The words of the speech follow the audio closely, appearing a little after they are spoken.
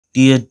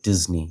Dear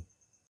Disney,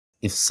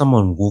 if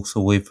someone walks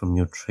away from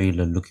your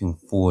trailer looking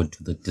forward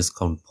to the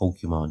discount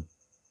Pokemon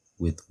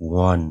with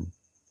one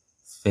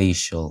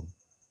facial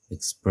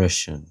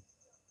expression,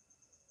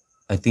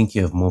 I think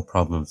you have more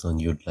problems than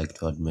you'd like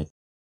to admit.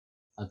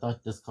 I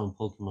thought discount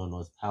Pokemon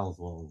was Pal's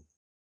World.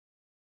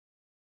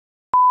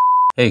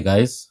 Hey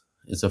guys,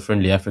 it's a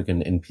friendly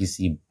African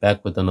NPC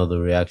back with another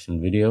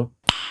reaction video.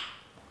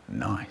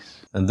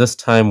 Nice. And this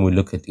time we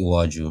look at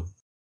Iwaju,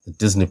 the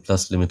Disney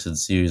Plus limited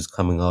series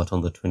coming out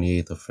on the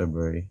 28th of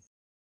February.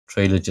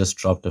 Trailer just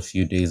dropped a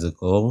few days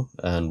ago,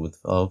 and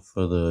without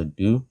further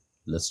ado,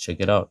 let's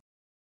check it out.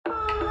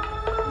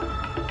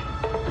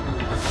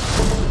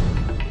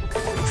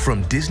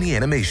 From Disney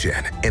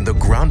Animation and the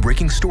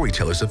groundbreaking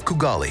storytellers of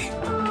Kugali.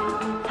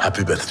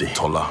 Happy birthday,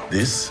 Tola.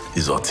 This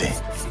is Oti.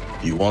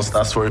 You want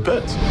stars for a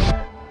pet?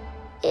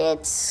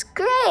 It's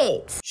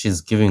great.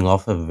 She's giving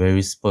off a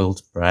very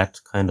spoiled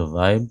brat kind of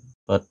vibe,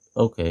 but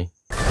okay.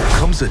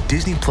 Comes a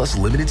Disney Plus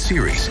limited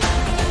series.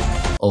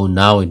 Oh,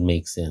 now it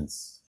makes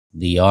sense.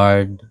 The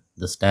yard,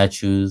 the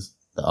statues,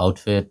 the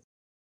outfit.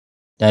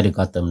 Daddy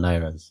got them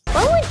Nairas.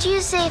 What would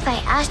you say if I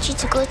asked you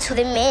to go to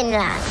the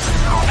mainland?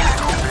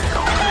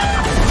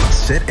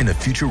 Set in a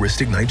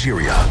futuristic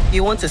Nigeria.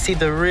 You want to see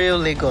the real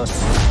Lagos?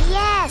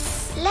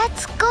 Yes,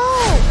 let's go.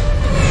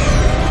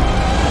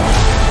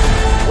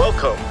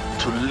 Welcome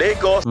to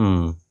Lagos.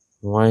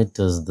 Why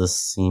does this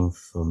seem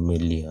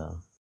familiar?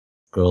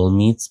 Girl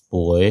meets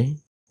boy.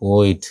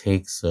 Boy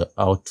takes her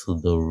out to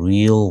the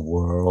real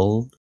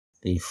world.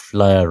 They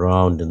fly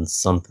around in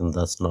something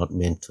that's not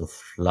meant to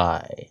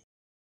fly.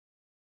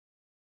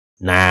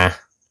 Nah,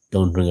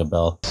 don't ring a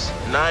bell.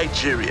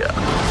 Nigeria.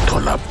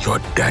 Tola, your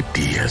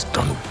daddy has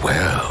done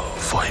well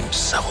for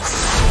himself.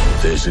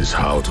 This is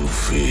how to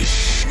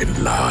fish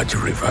in large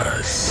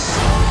rivers.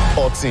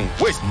 Oti,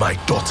 where's my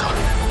daughter?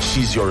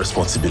 She's your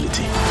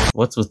responsibility.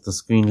 What's with the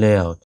screen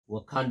layout?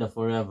 Wakanda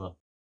forever.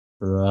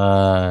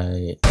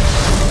 Right.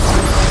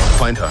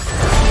 Find her.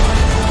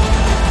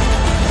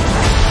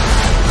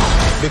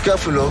 Be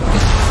careful, oh.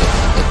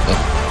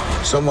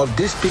 Some of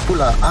these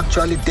people are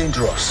actually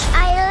dangerous.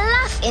 I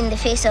laugh in the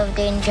face of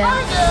danger.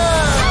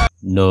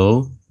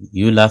 No,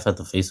 you laugh at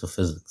the face of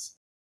physics.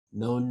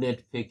 No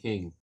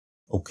nitpicking.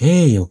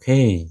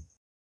 Okay.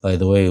 By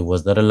the way,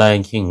 was that a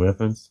Lion King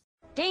reference?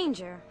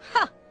 Danger?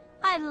 Ha!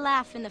 I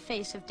laugh in the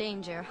face of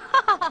danger.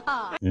 Ha ha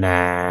ha!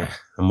 Nah,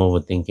 I'm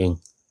overthinking.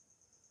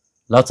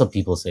 Lots of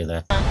people say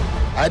that.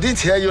 I didn't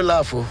hear you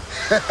laugh, oh.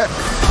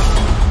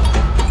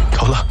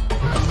 Tola,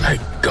 I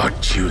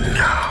got you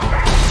now.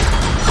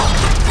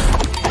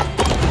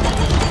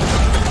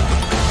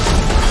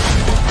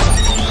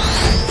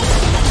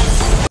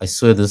 I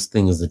swear this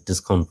thing is a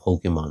discount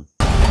Pokemon.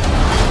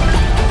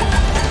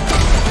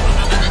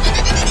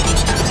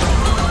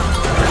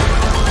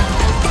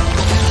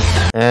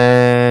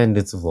 And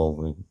it's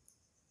evolving.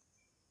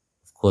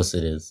 Of course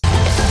it is.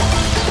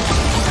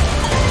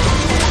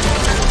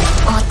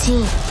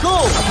 Oti.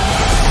 Go!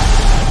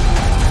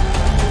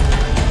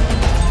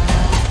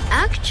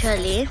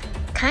 Actually,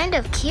 kind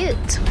of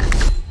cute.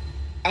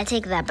 I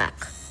take that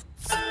back.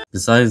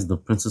 Besides the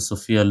Princess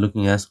Sophia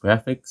looking ass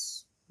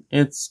graphics,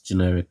 it's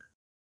generic.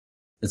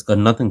 It's got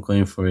nothing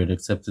going for it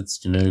except its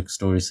generic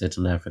story set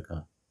in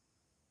Africa.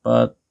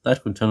 But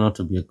that could turn out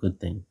to be a good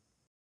thing.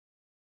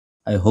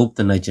 I hope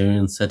the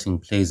Nigerian setting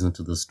plays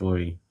into the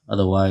story,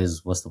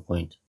 otherwise what's the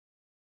point?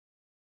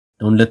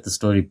 Don't let the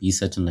story be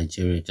set in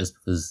Nigeria just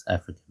because it's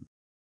African.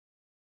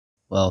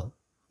 Well,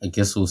 I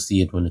guess we'll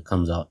see it when it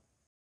comes out.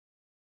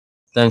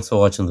 Thanks for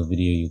watching the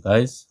video, you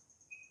guys.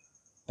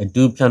 I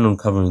do plan on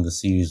covering the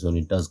series when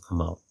it does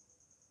come out,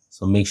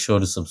 so make sure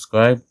to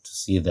subscribe to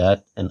see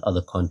that and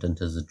other content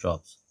as it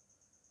drops.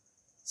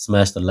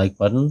 Smash the like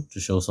button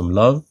to show some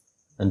love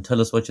and tell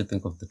us what you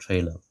think of the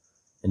trailer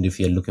and if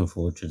you're looking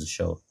forward to the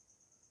show.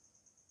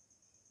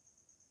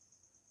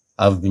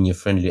 I've been your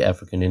friendly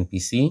African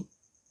NPC.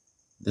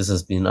 This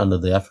has been Under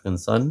the African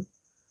Sun,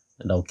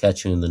 and I'll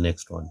catch you in the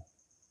next one.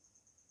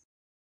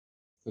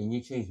 Can you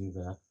change me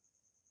back?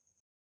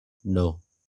 No.